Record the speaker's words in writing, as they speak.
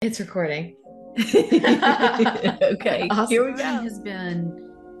It's recording. Okay, here we Awesome. go.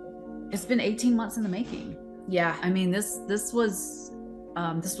 It's been 18 months in the making. Yeah. I mean, this was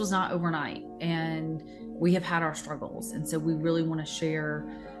not overnight, and we have had our struggles, and so we really want to share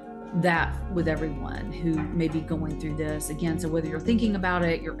that with everyone who may be going through this again. So whether you're thinking about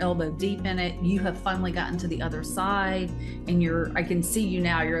it, you're elbow deep in it, you have finally gotten to the other side, and I can see you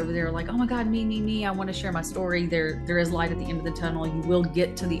now, you're over there like, oh my God, me, I want to share my story. There is light at the end of the tunnel. You will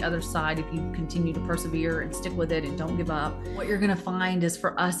get to the other side if you continue to persevere and stick with it and don't give up. What you're going to find is,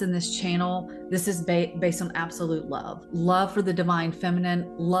 for us in this channel, this is based on absolute love for the divine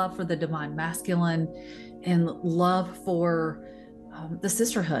feminine, love for the divine masculine, and love for the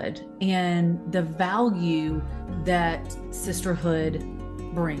sisterhood and the value that sisterhood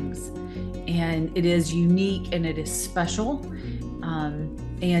brings. And it is unique and it is special,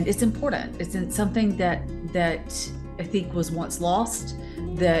 and it's important. It's something that I think was once lost,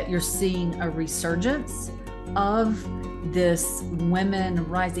 that you're seeing a resurgence of this, women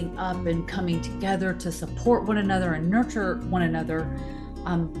rising up and coming together to support one another and nurture one another.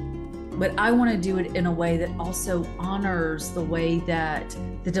 But I want to do it in a way that also honors the way that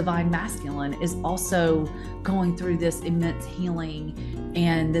the divine masculine is also going through this immense healing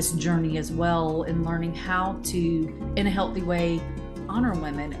and this journey as well, and learning how to, in a healthy way, honor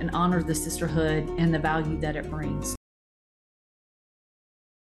women and honor the sisterhood and the value that it brings.